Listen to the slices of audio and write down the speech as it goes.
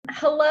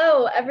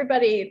Hello,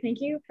 everybody.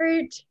 Thank you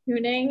for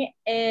tuning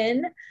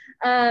in.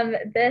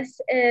 This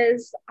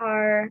is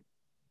our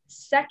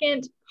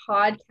second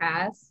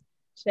podcast.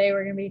 Today,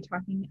 we're going to be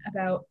talking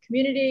about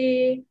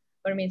community,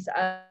 what it means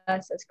to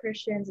us as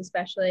Christians,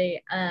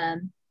 especially,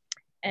 and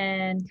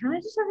kind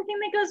of just everything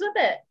that goes with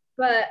it.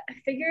 But I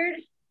figured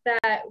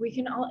that we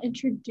can all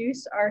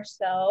introduce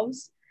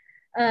ourselves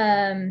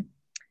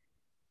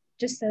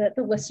just so that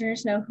the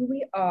listeners know who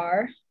we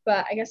are.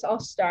 But I guess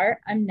I'll start.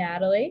 I'm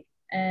Natalie,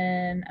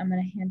 and I'm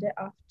going to hand it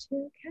off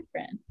to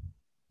Catherine.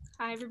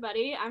 Hi,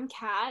 everybody. I'm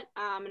Kat,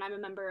 and I'm a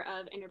member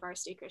of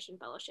InterVarsity Christian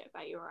Fellowship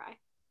at URI.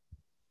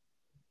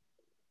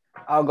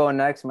 I'll go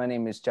next. My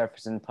name is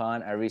Jefferson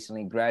Pond. I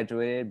recently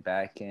graduated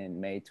back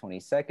in May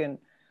 22nd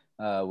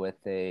with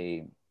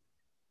a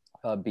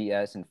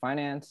BS in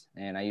finance,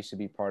 and I used to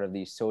be part of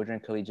the Sojourn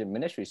Collegiate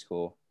Ministry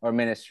School, or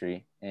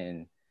ministry,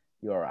 in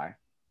URI.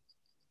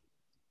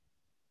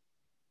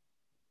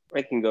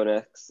 I can go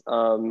next.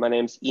 My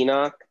name's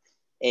Enoch,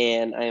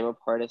 and I am a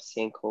part of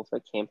Sankofa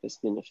Campus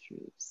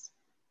Ministries.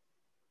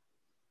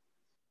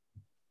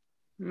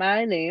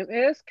 My name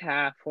is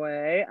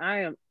Kathway.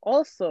 I am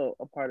also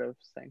a part of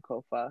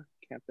Sankofa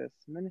Campus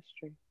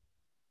Ministry.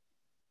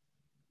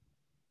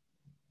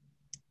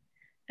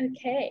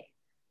 Okay.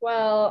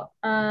 Well,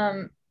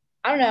 I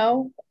don't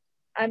know.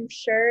 I'm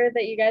sure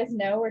that you guys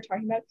know we're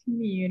talking about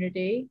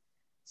community.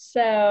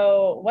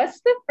 So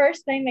what's the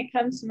first thing that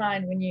comes to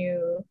mind when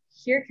you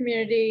hear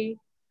community,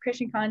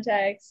 Christian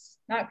context,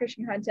 not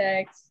Christian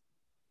context?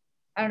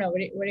 I don't know.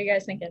 What are you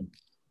guys thinking?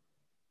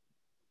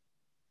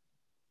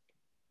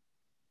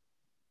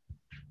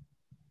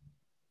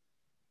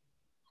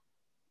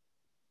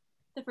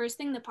 The first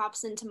thing that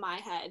pops into my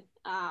head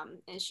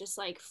is just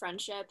like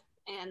friendship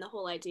and the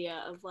whole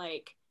idea of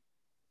like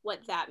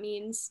what that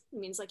means. It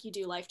means like you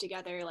do life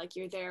together, like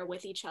you're there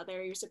with each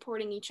other, you're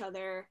supporting each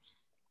other.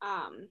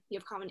 You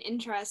have common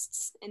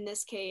interests. In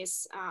this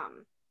case,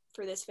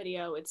 for this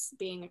video, it's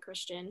being a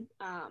Christian.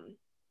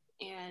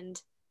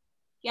 And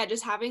yeah,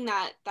 just having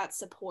that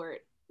support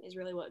is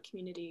really what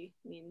community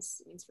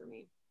means for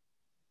me.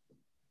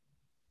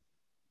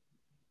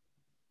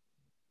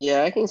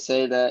 Yeah, I can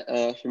say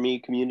that for me,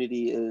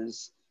 community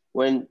is,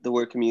 when the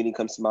word community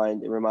comes to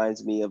mind, it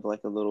reminds me of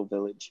like a little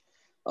village,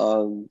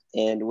 and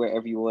where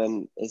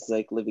everyone is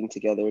like living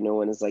together. No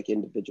one is like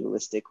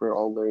individualistic. We're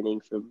all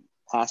learning from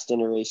past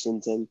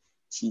generations and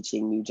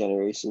teaching new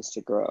generations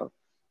to grow,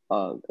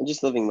 and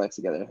just living life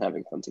together and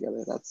having fun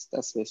together.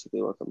 That's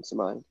basically what comes to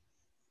mind.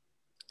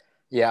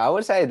 Yeah, I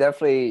would say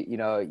definitely,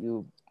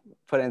 you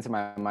put into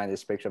my mind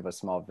this picture of a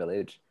small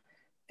village,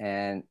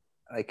 and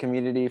like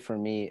community for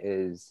me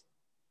is,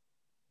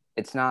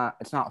 it's not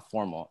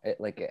formal.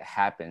 It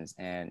happens.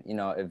 And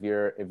if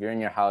you're in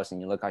your house and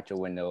you look out your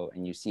window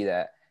and you see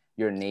that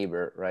your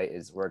neighbor, right,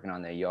 is working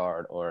on their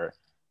yard or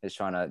is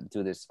trying to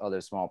do this other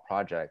small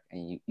project,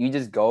 and you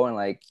just go and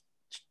like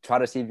try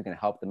to see if you can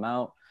help them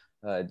out,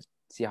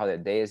 see how their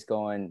day is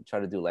going,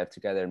 try to do life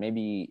together.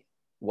 Maybe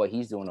what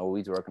he's doing or what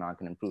he's working on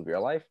can improve your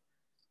life.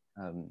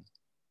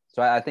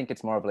 So I think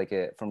it's more of like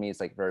for me, it's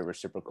like very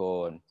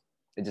reciprocal, and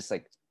it just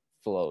like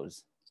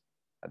flows.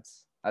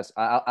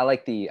 I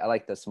like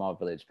the small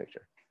village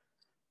picture.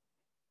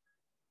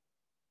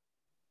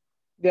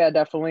 Yeah,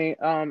 definitely.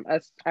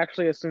 As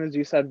soon as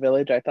you said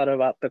village, I thought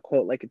about the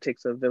quote, like it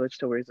takes a village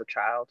to raise a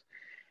child.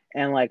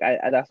 And like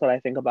I that's what I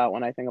think about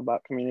when I think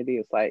about community.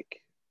 It's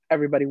like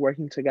everybody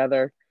working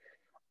together.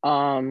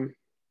 You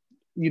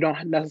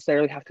don't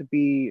necessarily have to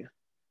be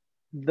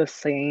the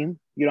same.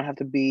 You don't have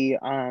to be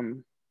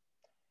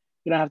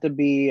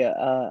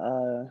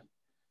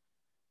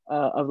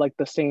of like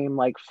the same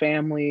like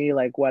family,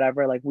 like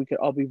whatever. Like we could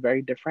all be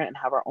very different and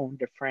have our own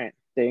different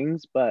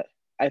things. But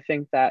I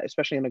think that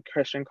especially in a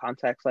Christian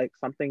context, like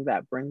something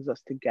that brings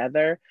us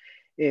together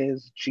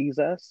is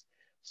Jesus.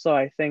 So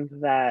I think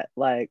that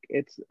like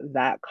it's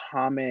that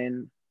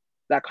common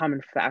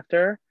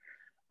factor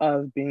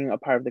of being a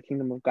part of the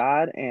kingdom of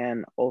God,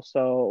 and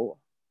also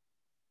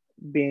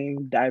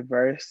being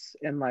diverse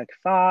in like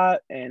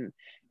thought and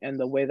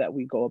the way that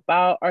we go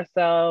about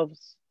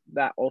ourselves,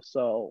 that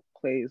also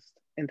plays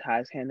and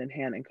ties hand in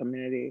hand in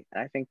community.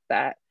 And I think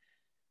that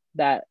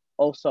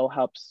also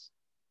helps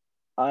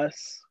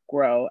us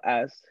grow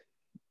as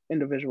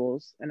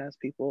individuals and as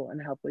people,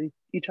 and help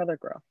each other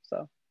grow.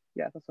 So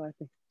yeah, that's what I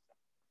think.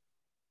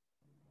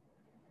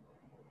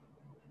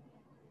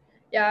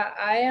 Yeah,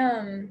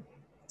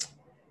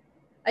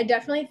 I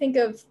definitely think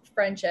of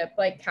friendship,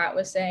 like Kat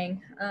was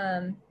saying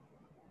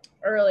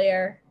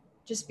earlier,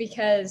 just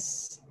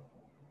because,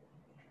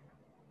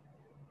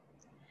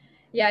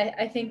 yeah,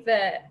 I think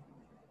that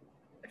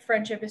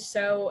friendship is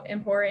so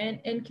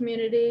important in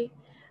community,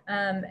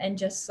 and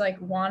just like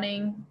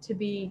wanting to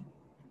be,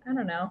 I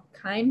don't know,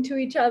 kind to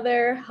each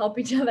other, help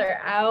each other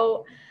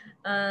out.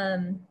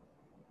 And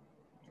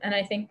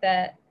I think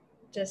that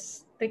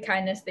just the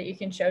kindness that you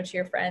can show to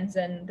your friends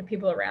and the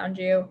people around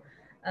you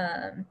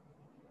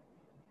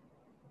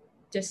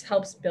just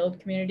helps build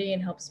community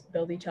and helps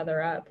build each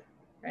other up,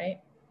 right?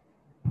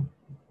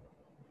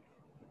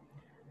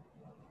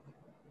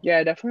 Yeah,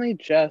 I definitely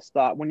just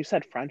thought when you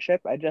said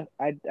friendship, I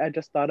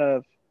just thought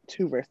of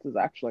two verses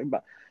actually,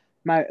 but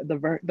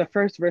the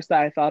first verse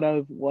that I thought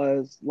of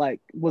was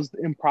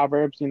in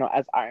Proverbs,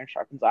 as iron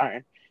sharpens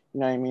iron. You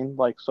know what I mean?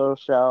 So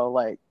shall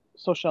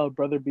a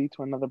brother be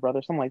to another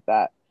brother, something like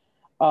that.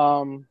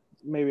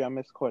 Maybe I'm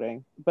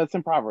misquoting, but it's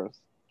in Proverbs.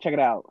 Check it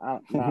out. I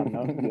don't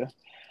know. Yeah.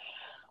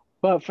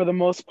 But for the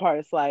most part,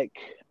 it's like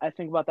I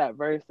think about that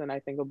verse and I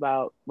think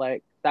about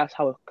like that's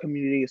how a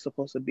community is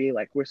supposed to be.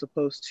 Like we're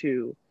supposed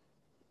to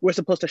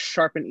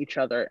sharpen each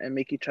other and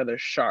make each other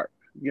sharp.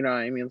 You know what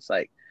I mean? It's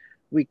like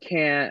we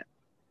can't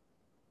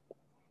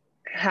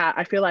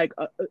I feel like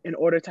in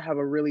order to have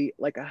a really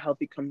like a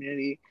healthy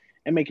community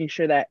and making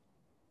sure that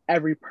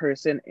every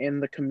person in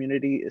the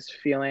community is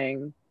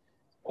feeling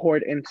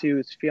poured into,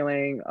 is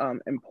feeling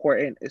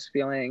important, is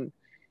feeling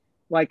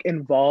like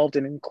involved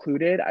and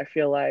included. I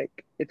feel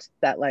like it's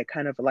that like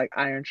kind of like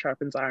iron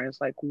sharpens iron. It's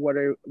like what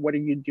are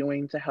you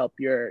doing to help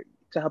your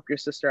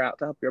sister out,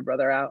 to help your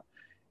brother out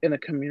in the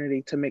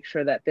community, to make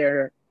sure that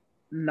they're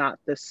not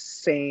the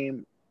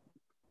same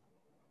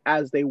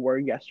as they were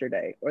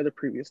yesterday or the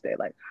previous day.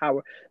 Like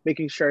how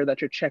making sure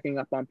that you're checking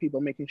up on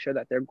people, making sure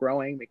that they're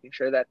growing, making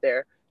sure that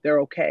they're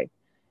okay.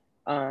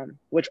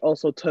 Which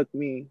also takes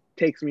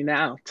me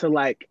now to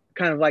like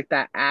kind of like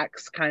that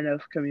Acts kind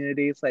of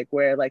community. It's like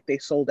where like they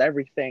sold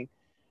everything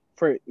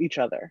for each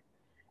other.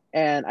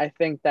 And I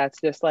think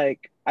that's just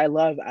like I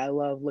love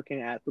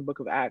looking at the book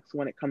of Acts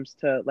when it comes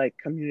to like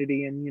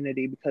community and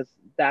unity, because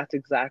that's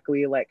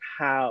exactly like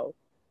how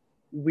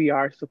we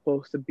are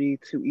supposed to be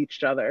to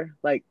each other,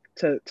 like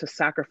to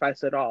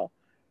sacrifice it all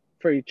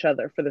for each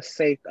other for the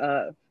sake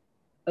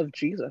of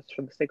Jesus,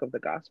 for the sake of the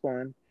gospel.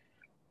 And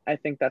I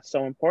think that's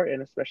so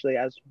important, especially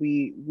as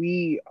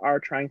we are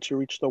trying to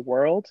reach the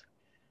world.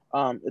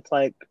 It's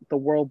like the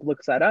world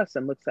looks at us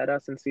and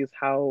sees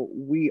how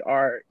we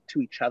are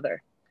to each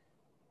other.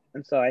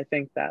 And so I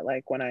think that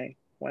like when I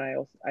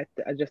also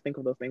I just think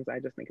of those things, I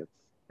just think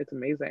it's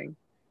amazing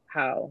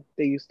how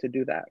they used to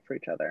do that for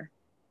each other.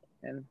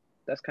 And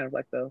that's kind of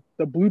like the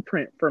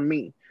blueprint for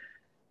me,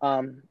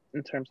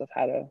 in terms of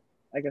how to,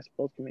 I guess,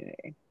 build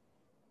community.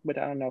 Which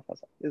I don't know if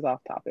that's is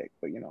off topic,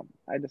 but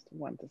I just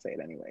wanted to say it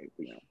anyway.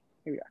 But,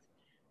 here we are.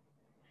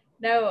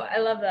 No, I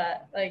love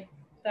that. Like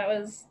that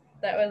was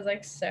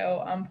like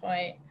so on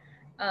point.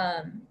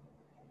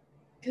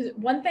 Because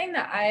one thing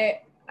that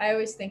I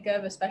always think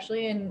of,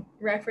 especially in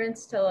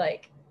reference to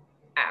like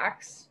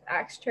Acts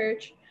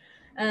Church,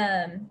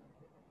 um,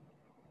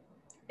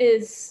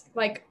 is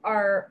like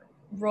our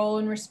role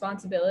and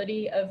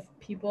responsibility of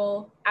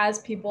people as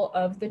people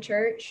of the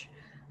church,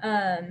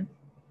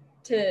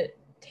 to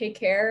take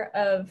care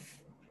of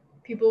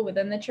people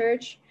within the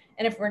church.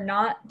 And if we're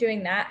not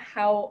doing that,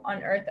 how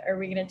on earth are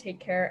we going to take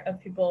care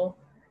of people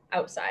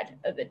outside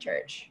of the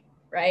church,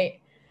 right?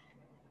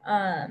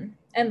 And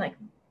like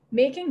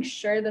making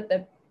sure that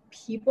the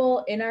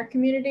people in our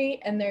community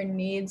and their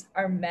needs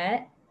are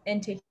met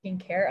and taken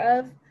care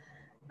of,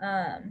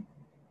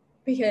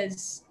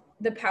 because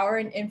the power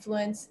and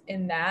influence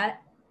in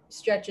that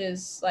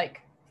stretches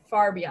like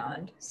far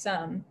beyond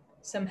some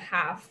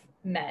half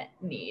met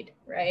need,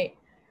 right?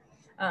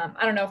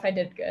 I don't know if I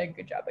did a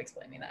good job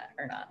explaining that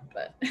or not,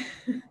 but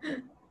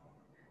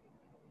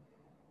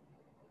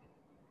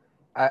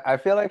I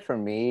feel like for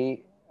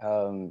me,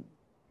 so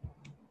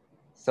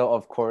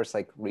of course,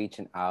 like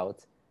reaching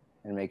out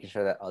and making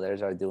sure that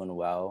others are doing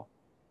well.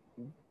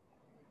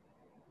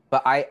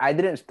 But I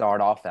didn't start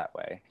off that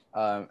way.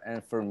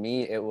 And for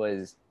me, it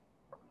was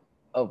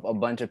a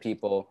bunch of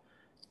people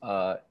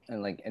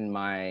and like in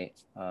my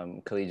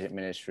collegiate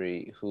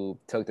ministry who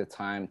took the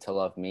time to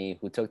love me,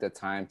 who took the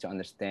time to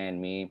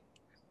understand me,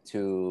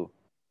 to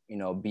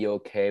be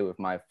okay with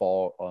my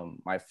fault,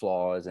 my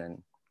flaws,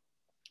 and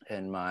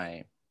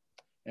my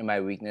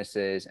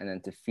weaknesses, and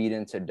then to feed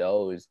into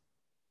those,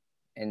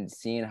 and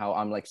seeing how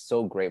I'm like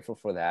so grateful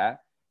for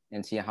that,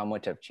 and seeing how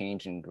much I've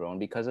changed and grown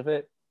because of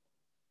it.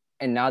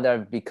 And now that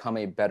I've become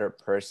a better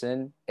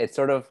person, it's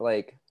sort of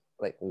like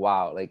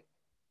wow, like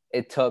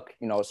it took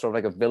sort of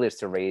like a village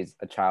to raise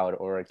a child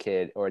or a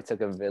kid, or it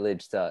took a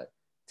village to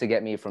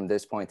get me from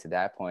this point to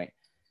that point.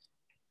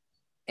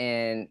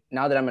 And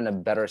now that I'm in a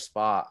better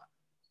spot,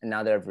 and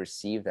now that I've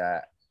received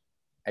that,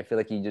 I feel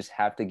like you just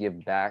have to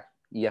give back.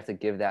 You have to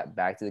give that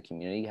back to the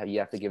community. You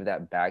have to give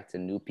that back to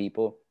new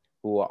people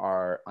who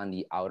are on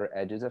the outer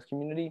edges of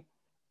community.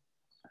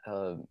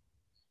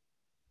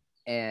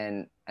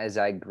 And as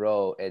I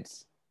grow,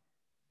 it's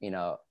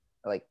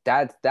like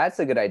that's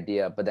a good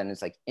idea, but then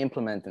it's like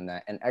implementing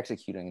that and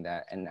executing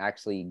that and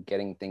actually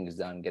getting things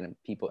done, getting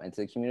people into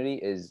the community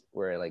is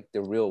where like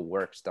the real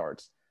work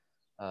starts.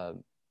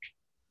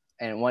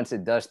 And once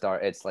it does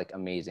start, it's like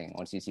amazing.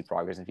 Once you see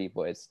progress in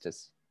people, it's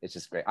just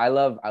great. I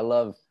love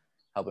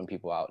helping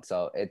people out.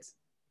 So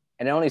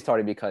and it only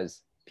started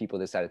because people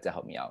decided to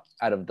help me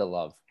out of the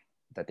love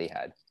that they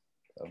had.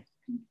 So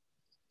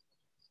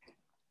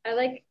I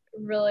like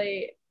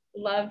really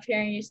love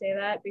hearing you say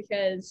that,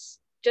 because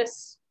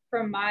just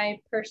from my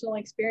personal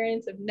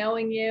experience of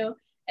knowing you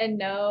and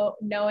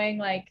knowing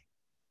like,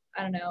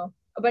 I don't know,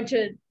 a bunch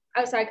of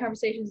outside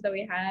conversations that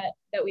we've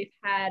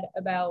had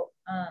about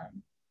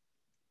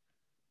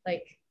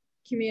like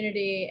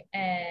community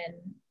and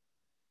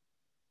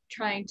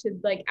trying to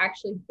like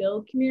actually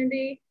build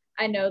community.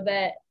 I know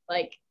that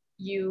like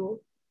you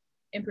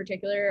in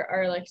particular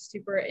are like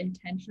super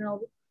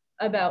intentional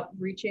about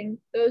reaching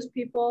those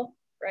people,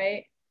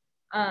 right?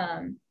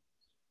 And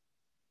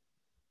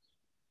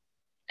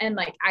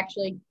like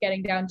actually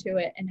getting down to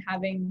it and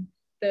having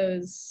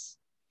those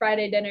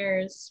Friday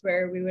dinners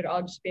where we would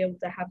all just be able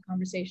to have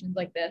conversations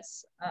like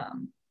this,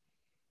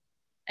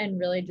 and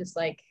really just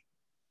like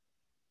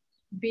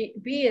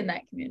be in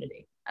that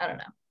community. I don't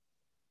know.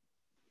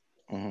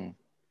 Mm-hmm.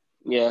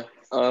 Yeah.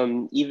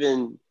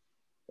 Even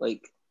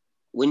like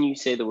when you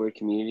say the word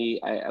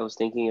community, I was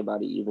thinking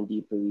about it even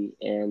deeply.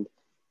 And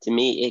to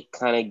me, it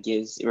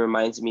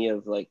reminds me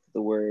of like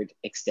the word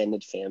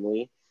extended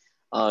family.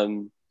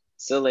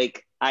 So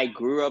like I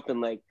grew up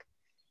in like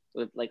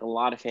with like a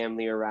lot of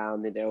family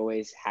around, and they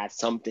always had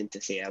something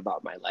to say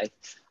about my life.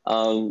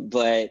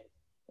 But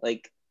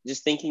like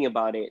just thinking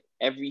about it,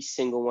 every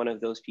single one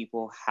of those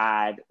people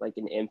had like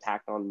an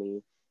impact on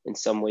me in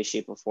some way,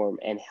 shape, or form,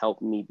 and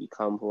helped me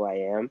become who I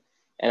am.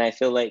 And I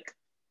feel like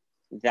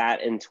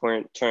that in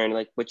turn,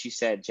 like what you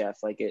said,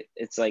 Jeff, like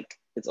it's like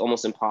it's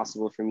almost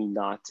impossible for me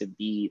not to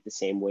be the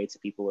same way to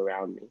people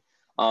around me.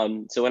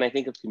 So when I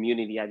think of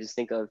community, I just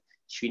think of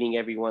treating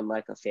everyone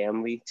like a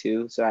family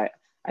too. So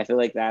I feel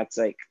like that's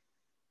like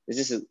it's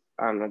just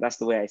I don't know, that's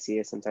the way I see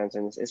it sometimes,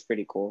 and it's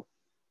pretty cool.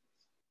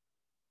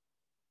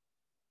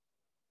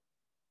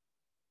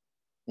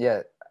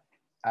 Yeah,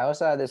 I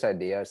also had this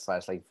idea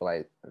slash like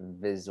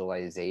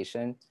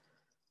visualization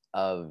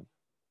of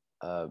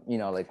you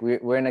know, like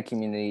we're in a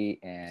community,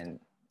 and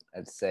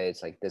let's say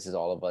it's like this is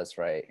all of us,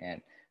 right?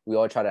 And we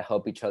all try to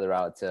help each other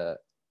out to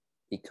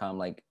become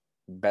like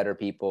better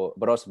people,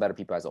 but also better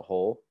people as a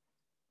whole.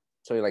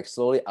 So you're like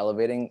slowly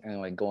elevating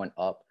and like going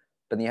up,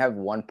 but then you have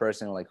one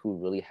person like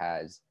who really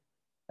has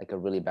like a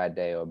really bad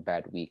day or a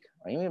bad week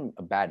or even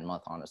a bad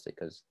month, honestly,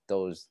 because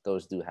those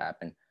do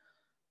happen.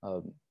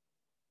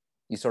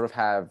 You sort of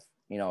have,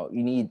 you know,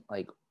 you need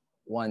like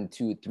 1,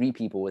 2, 3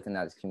 people within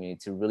that community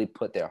to really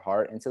put their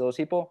heart into those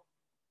people,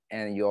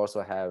 and you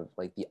also have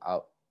like the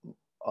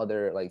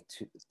other like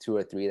two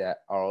or three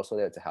that are also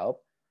there to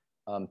help,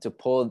 to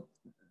pull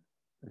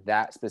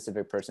that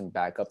specific person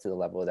back up to the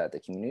level that the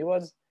community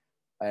was.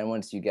 And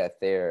once you get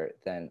there,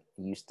 then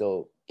you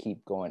still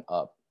keep going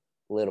up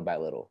little by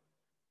little.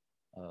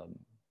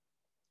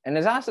 And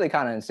it's honestly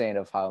kind of insane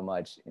of how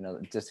much, you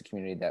know, just the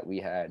community that we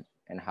had,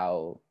 and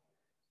how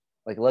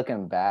like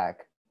looking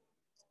back,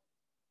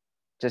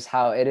 just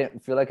how it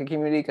didn't feel like a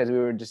community because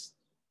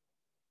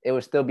it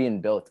was still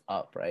being built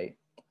up, right?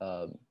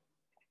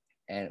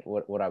 And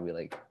what are we,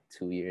 like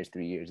 2 years,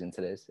 3 years into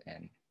this,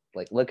 and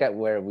like look at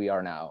where we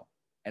are now,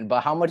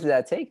 but how much did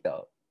that take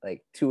though?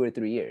 Like 2 or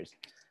 3 years.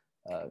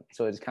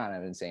 So it's kind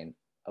of insane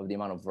of the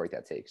amount of work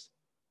that takes.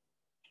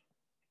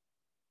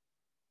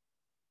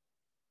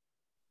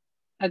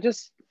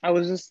 I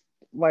was just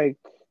like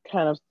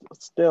kind of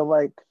still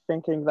like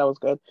thinking that was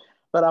good,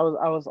 but I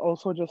was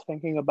also just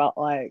thinking about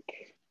like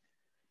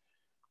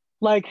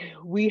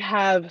we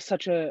have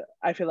such a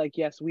I feel like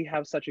yes, we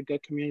have such a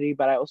good community,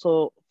 but I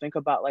also think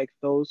about like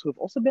those who've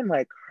also been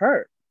like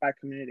hurt by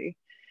community.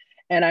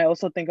 And I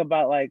also think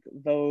about like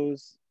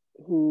those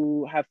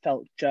who have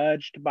felt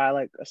judged by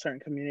like a certain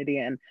community.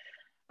 And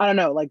I don't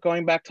know, like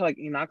going back to like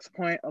Enoch's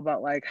point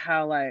about like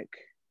how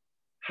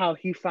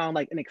he found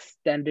like an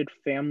extended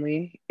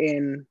family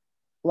in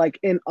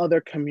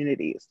other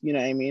communities, you know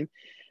what I mean?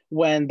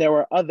 When there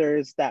were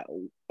other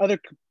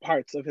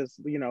parts of his,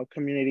 you know,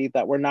 community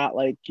that were not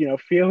like, you know,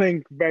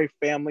 feeling very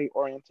family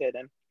oriented.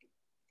 And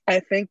I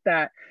think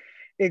that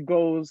it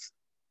goes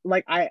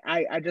like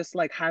I just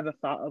like have a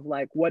thought of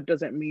like what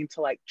does it mean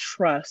to like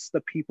trust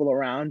the people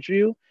around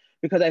you,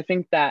 because I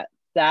think that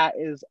that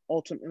is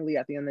ultimately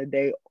at the end of the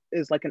day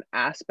is like an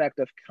aspect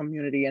of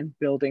community and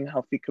building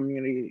healthy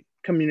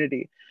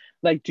community.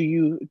 Like do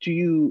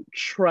you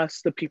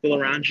trust the people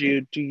around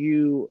you?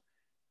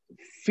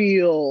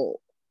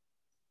 Feel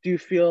do you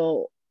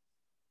feel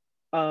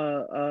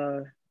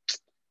uh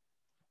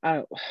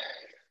I,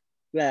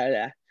 yeah,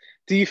 yeah.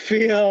 do you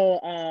feel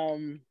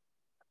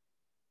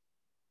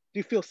do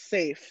you feel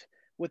safe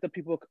with the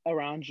people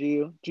around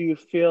you? Do you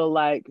feel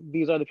like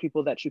these are the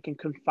people that you can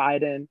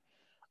confide in?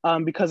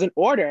 Because in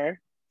order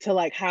to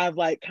like have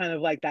like kind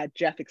of like that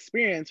Jeff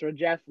experience where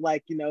Jeff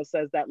like, you know,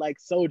 says that like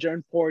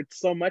Sojourn poured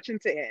so much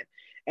into him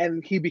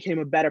and he became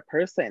a better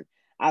person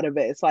out of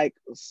it. It's like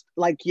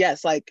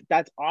yes, like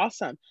that's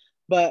awesome.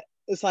 But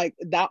it's like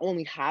that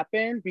only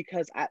happened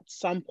because at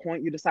some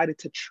point you decided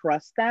to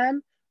trust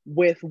them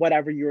with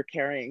whatever you were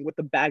carrying, with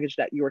the baggage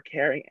that you were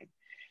carrying.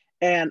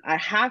 And I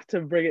have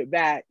to bring it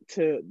back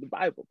to the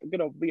Bible, the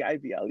good old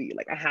Bible.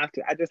 Like I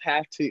just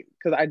have to,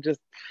 because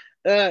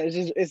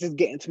it's just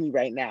getting to me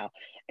right now.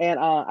 And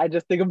I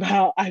just think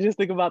about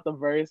the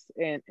verse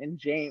in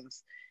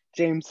James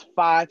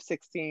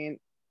 5:16.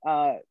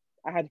 I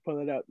had to pull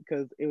it up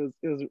because it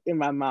was in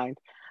my mind.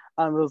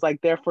 It was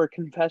like, therefore,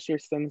 confess your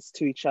sins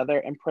to each other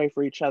and pray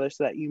for each other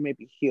so that you may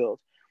be healed.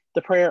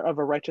 The prayer of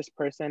a righteous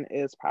person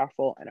is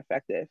powerful and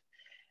effective.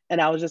 And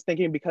I was just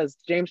thinking, because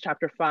James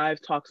chapter 5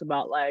 talks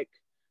about like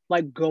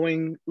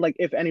going, like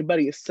if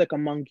anybody is sick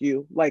among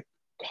you, like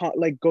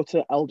go to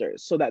the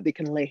elders so that they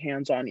can lay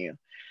hands on you.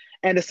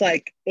 And it's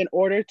like, in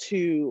order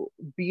to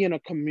be in a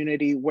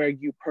community where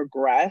you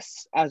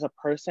progress as a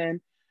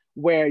person,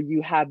 where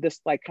you have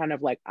this like kind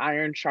of like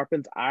iron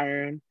sharpens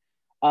iron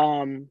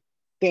um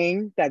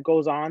thing that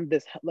goes on,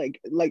 this like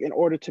in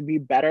order to be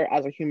better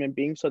as a human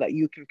being so that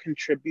you can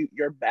contribute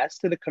your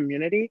best to the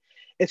community,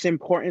 it's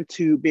important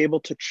to be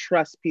able to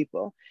trust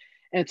people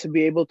and to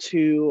be able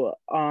to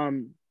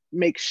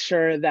make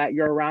sure that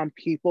you're around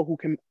people who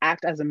can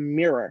act as a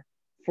mirror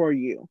for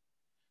you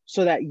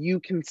so that you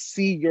can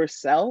see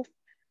yourself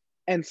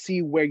and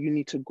see where you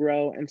need to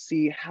grow and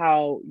see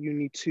how you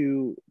need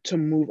to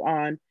move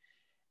on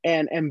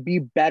and be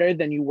better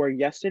than you were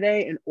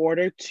yesterday in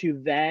order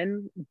to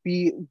then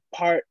be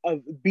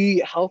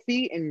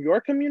healthy in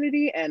your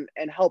community and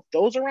help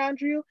those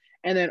around you,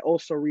 and then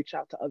also reach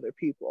out to other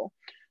people.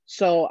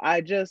 So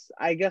I guess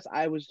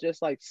I was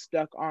just like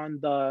stuck on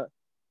the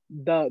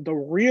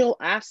real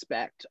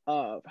aspect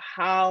of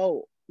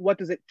what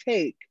does it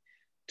take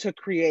to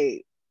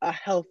create a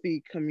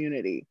healthy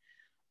community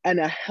and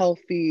a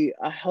healthy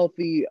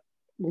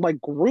like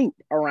group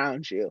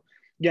around you.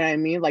 You know what I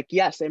mean? Like,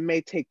 yes, it may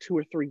take 2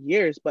 or 3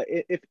 years, but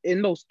if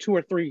in those 2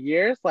 or 3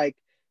 years, like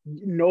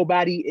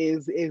nobody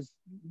is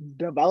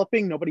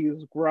developing, nobody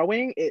is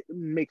growing, it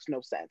makes no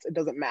sense. It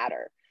doesn't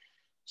matter.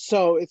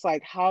 So it's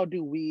like, how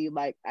do we,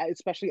 like,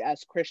 especially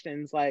as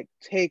Christians, like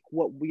take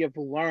what we have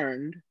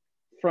learned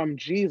from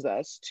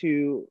Jesus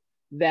to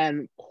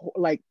then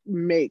like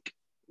make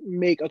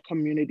a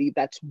community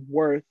that's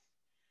worth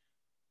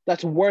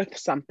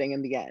something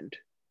in the end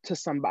to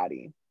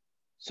somebody,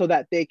 so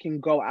that they can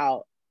go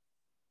out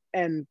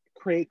and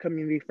create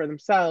community for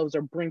themselves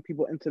or bring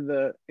people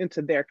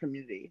into their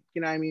community.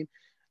 You know what I mean?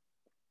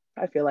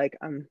 I feel like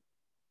I'm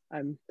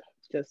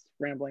just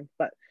rambling,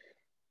 but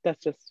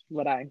that's just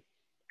what I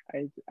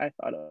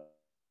thought of.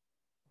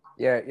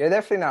 Yeah, you're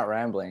definitely not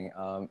rambling.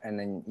 And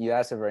then you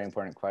asked a very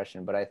important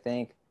question, but I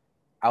think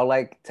I would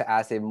like to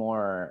ask a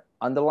more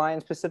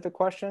underlying specific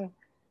question,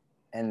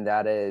 and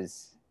that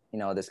is,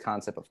 this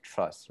concept of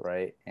trust,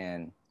 right?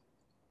 And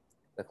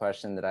the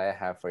question that I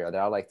have for you that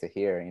I'd like to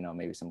hear,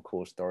 maybe some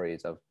cool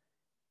stories of,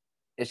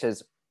 it's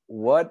just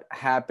what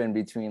happened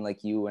between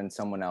like you and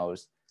someone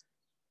else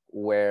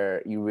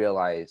where you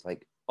realize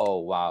like, oh,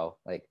 wow,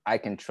 like I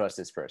can trust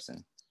this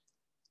person.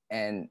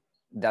 And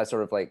that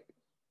sort of like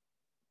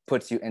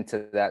puts you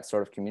into that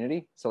sort of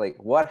community. So like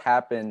what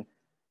happened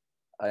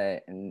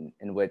in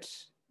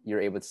which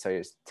you're able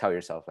to tell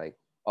yourself like,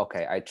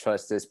 okay, I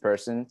trust this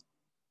person.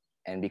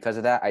 And because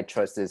of that, I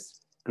trust this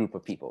group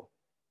of people.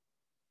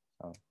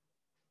 So.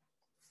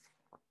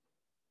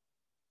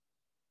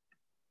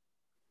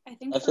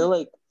 I feel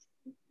like,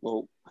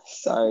 well,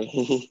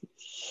 sorry.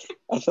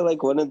 I feel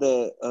like one of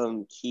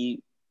the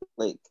key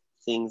like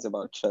things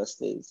about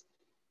trust is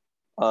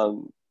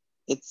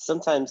it's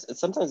sometimes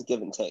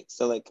give and take.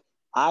 So like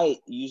I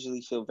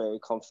usually feel very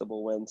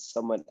comfortable when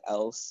someone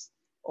else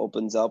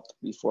opens up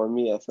before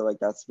me. I feel like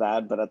that's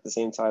bad, but at the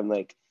same time,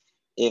 like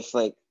if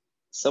like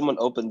someone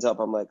opens up,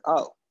 I'm like,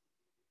 oh,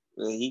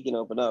 well, he can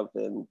open up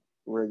and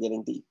we're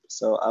getting deep,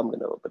 so I'm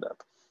gonna open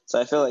up. So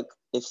I feel like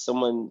if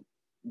someone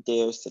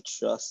dares to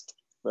trust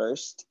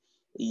first,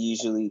 it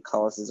usually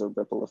causes a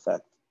ripple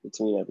effect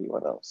between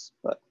everyone else.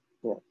 But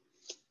yeah.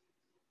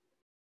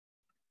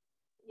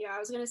 Yeah, I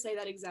was gonna say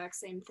that exact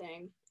same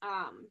thing.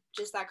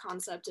 Just that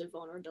concept of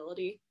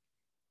vulnerability.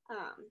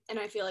 And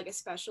I feel like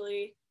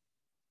especially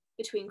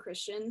between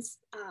Christians,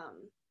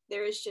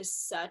 there is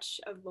just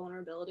such a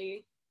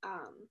vulnerability.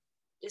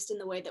 Just in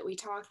the way that we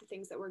talk, the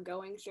things that we're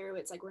going through.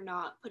 It's like we're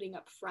not putting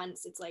up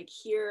fronts. It's like,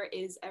 here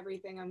is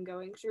everything I'm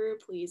going through.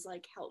 Please,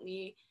 like, help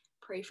me,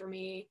 pray for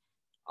me,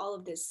 all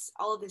of this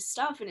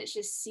stuff. And it's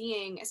just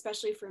seeing,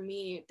 especially for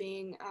me,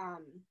 being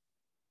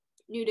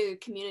new to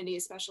community,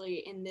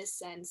 especially in this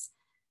sense,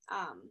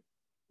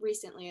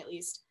 recently at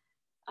least,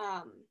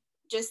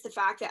 just the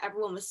fact that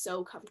everyone was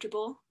so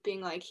comfortable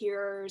being like,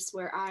 here's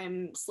where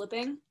I'm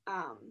slipping.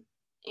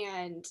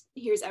 And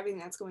here's everything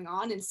that's going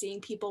on, and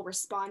seeing people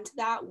respond to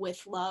that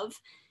with love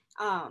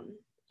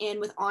and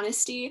with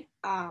honesty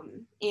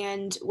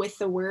and with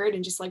the word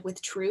and just like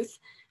with truth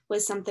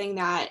was something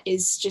that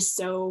is just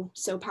so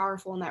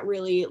powerful, and that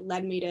really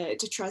led me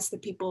to trust the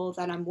people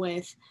that I'm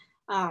with,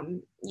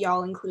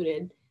 y'all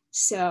included.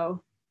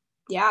 So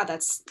yeah,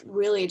 that's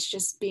really, it's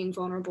just being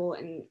vulnerable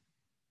and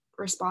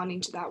responding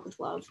to that with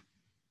love.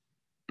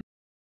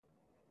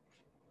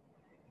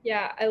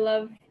 Yeah, I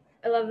love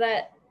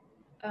that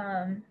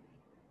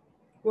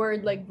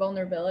word, like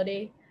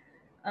vulnerability,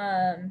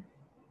 and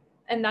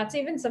that's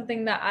even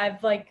something that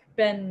I've like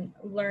been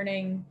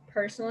learning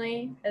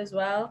personally as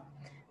well.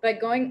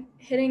 But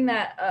hitting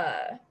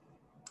that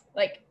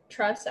like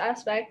trust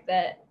aspect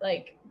that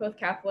like both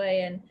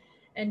Capway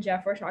and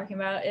Jeff were talking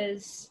about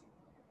is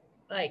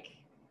like,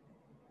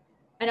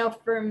 I know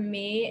for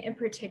me in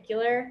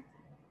particular,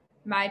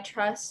 my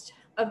trust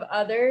of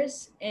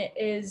others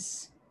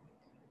is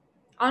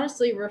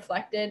honestly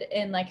reflected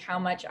in like how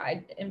much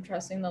I am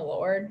trusting the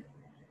Lord,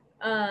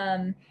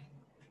 how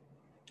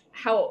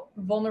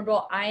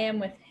vulnerable I am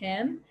with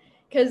Him,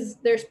 because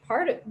there's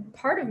part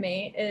of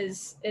me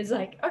is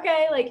like,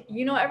 okay, like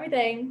you know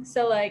everything,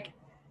 so like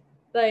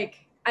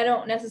I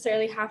don't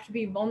necessarily have to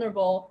be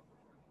vulnerable,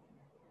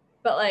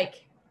 but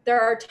like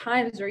there are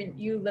times where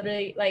you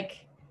literally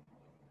like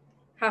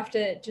have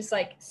to just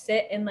like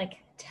sit and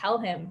like tell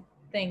Him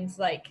things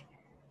like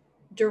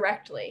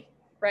directly,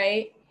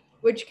 right?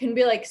 Which can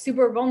be like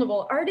super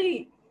vulnerable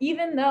already,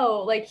 even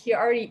though like he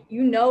already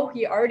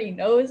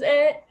knows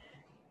it,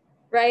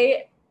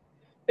 right?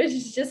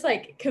 It's just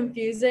like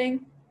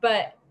confusing.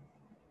 But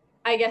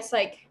I guess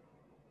like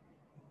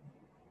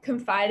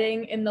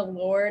confiding in the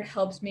Lord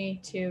helps me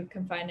to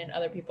confide in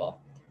other people,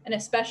 and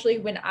especially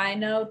when I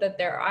know that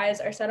their eyes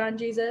are set on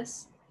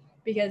Jesus,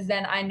 because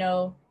then I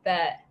know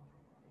that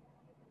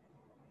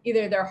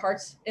either their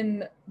heart's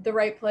in the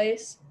right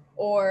place,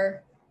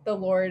 or the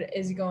Lord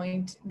is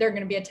they're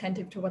going to be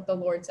attentive to what the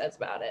Lord says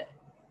about it,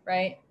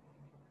 right?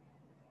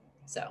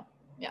 So,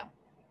 yeah.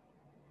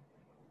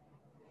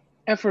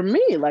 And for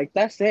me, like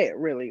that's it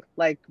really.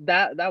 Like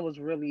that was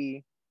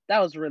really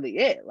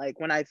it. Like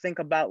when I think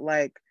about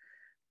like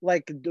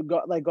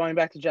going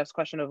back to Jeff's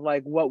question of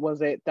like what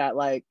was it that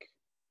like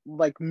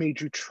made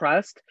you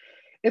trust?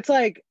 It's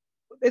like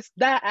it's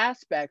that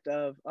aspect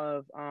of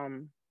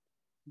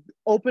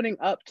opening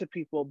up to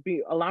people,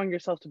 allowing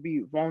yourself to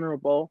be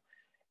vulnerable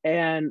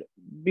and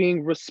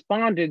being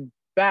responded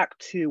back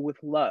to with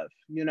love.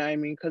 You know what I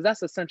mean? Because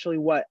that's essentially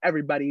what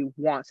everybody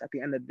wants at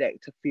the end of the day,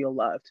 to feel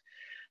loved.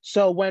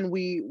 So when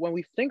we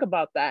think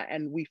about that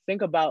and we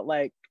think about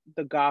like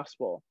the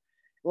gospel,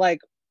 like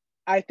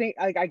I think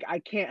I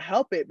can't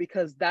help it,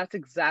 because that's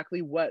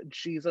exactly what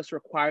Jesus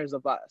requires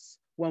of us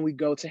when we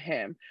go to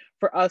Him,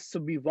 for us to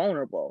be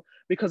vulnerable.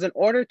 Because in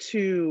order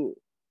to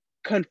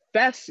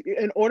confess,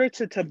 in order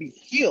to be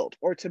healed,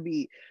 or to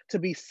be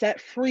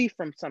set free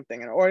from something,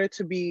 in order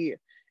to be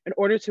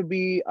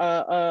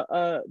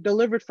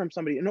delivered from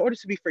somebody, in order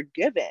to be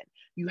forgiven,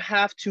 you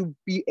have to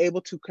be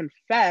able to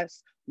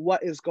confess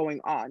what is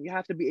going on. You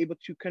have to be able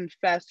to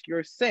confess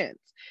your sins.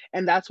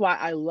 And that's why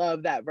I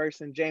love that verse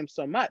in James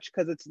so much,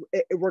 because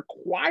it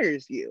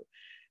requires you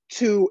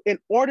to,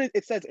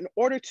 it says, in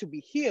order to be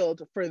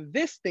healed, for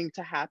this thing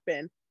to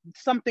happen,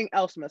 something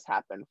else must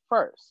happen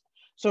first.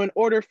 So in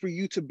order for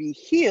you to be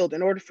healed,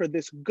 in order for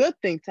this good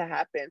thing to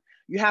happen,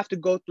 you have to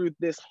go through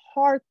this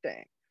hard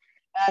thing.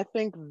 And I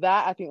think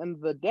that at the end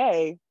of the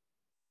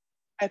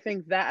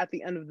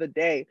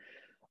day,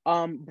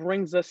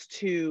 brings us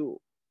to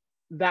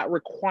that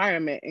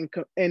requirement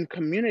in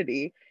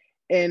community,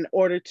 in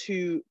order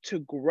to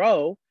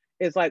grow,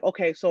 is like,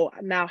 okay, so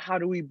now how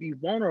do we be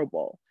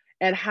vulnerable?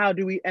 And how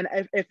do we, and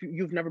if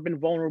you've never been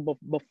vulnerable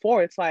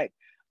before, it's like,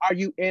 are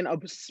you in a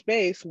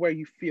space where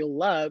you feel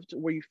loved,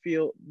 where you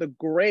feel the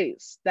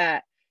grace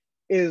that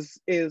is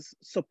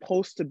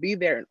supposed to be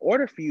there in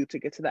order for you to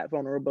get to that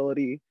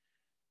vulnerability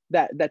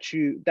that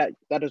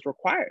is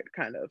required,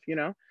 kind of, you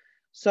know?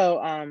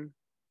 So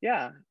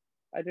yeah,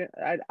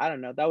 I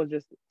don't know, that was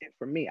just it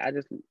for me. I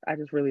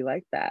just really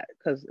like that,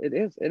 because it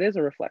is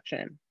a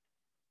reflection.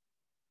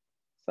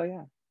 So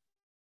yeah.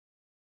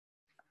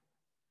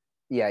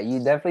 Yeah, you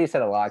definitely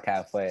said a lot,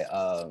 halfway.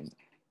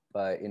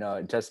 But you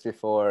know, just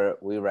before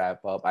we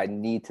wrap up, I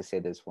need to say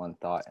this one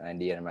thought and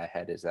idea in my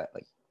head, is that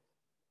like,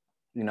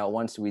 you know,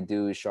 once we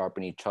do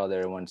sharpen each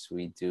other, once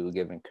we do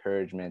give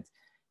encouragement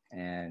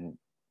and,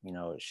 you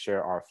know,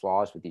 share our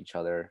flaws with each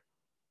other,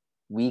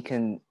 we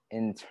can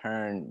in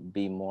turn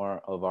be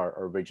more of our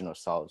original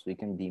selves. We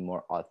can be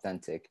more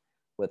authentic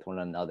with one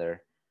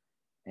another.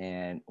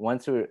 And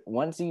once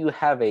you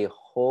have a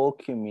whole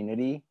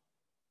community,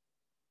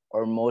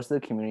 or most of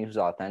the community who's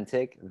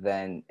authentic,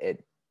 then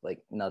it, like,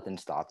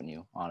 nothing's stopping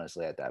you,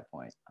 honestly, at that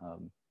point.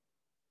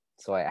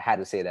 So I had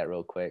to say that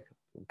real quick.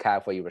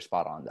 Kafwa, you were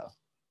spot on though.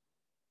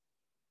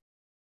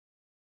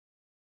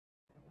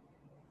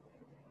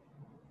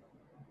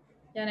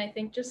 Yeah, and I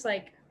think just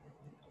like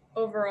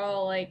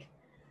overall, like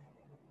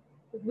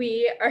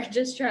we are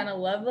just trying to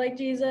love like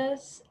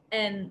Jesus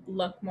and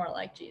look more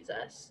like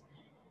Jesus.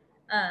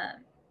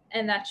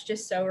 And that's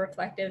just so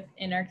reflective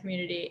in our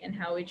community and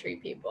how we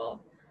treat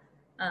people.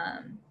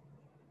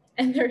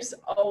 And there's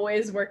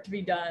always work to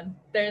be done.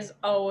 There's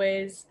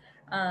always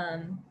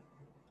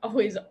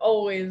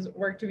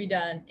work to be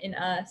done in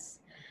us.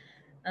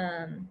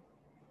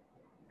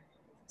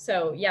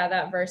 So yeah,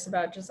 that verse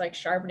about just like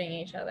sharpening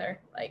each other,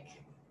 like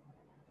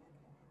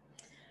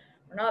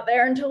we're not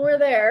there until we're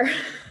there.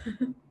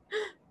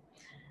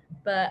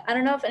 But I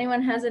don't know if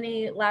anyone has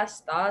any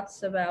last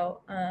thoughts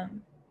about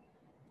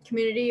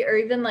community, or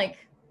even like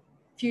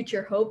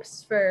future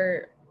hopes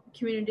for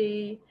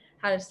community,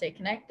 how to stay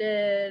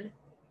connected,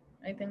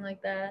 anything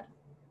like that.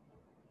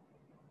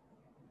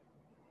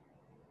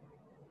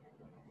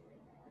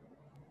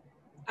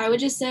 I would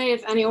just say,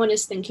 if anyone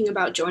is thinking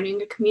about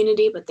joining a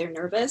community but they're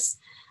nervous,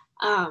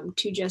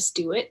 to just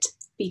do it,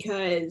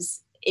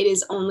 because it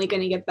is only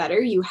going to get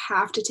better. You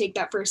have to take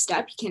that first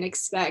step. You can't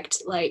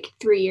expect like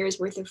 3 years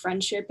worth of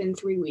friendship in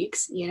 3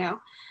 weeks, you know?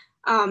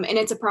 And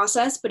it's a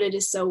process, but it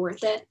is so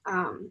worth it.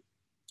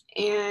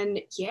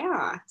 And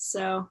yeah,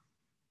 so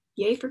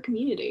yay for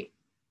community.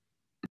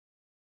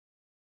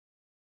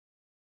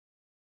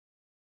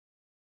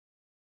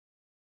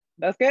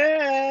 That's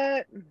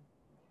good.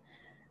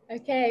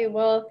 Okay,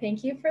 well,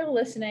 thank you for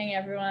listening,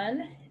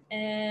 everyone.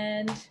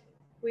 And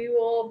we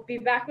will be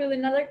back with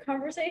another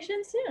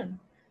conversation soon.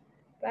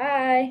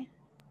 Bye.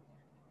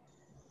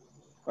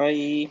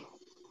 Bye.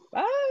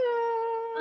 Bye.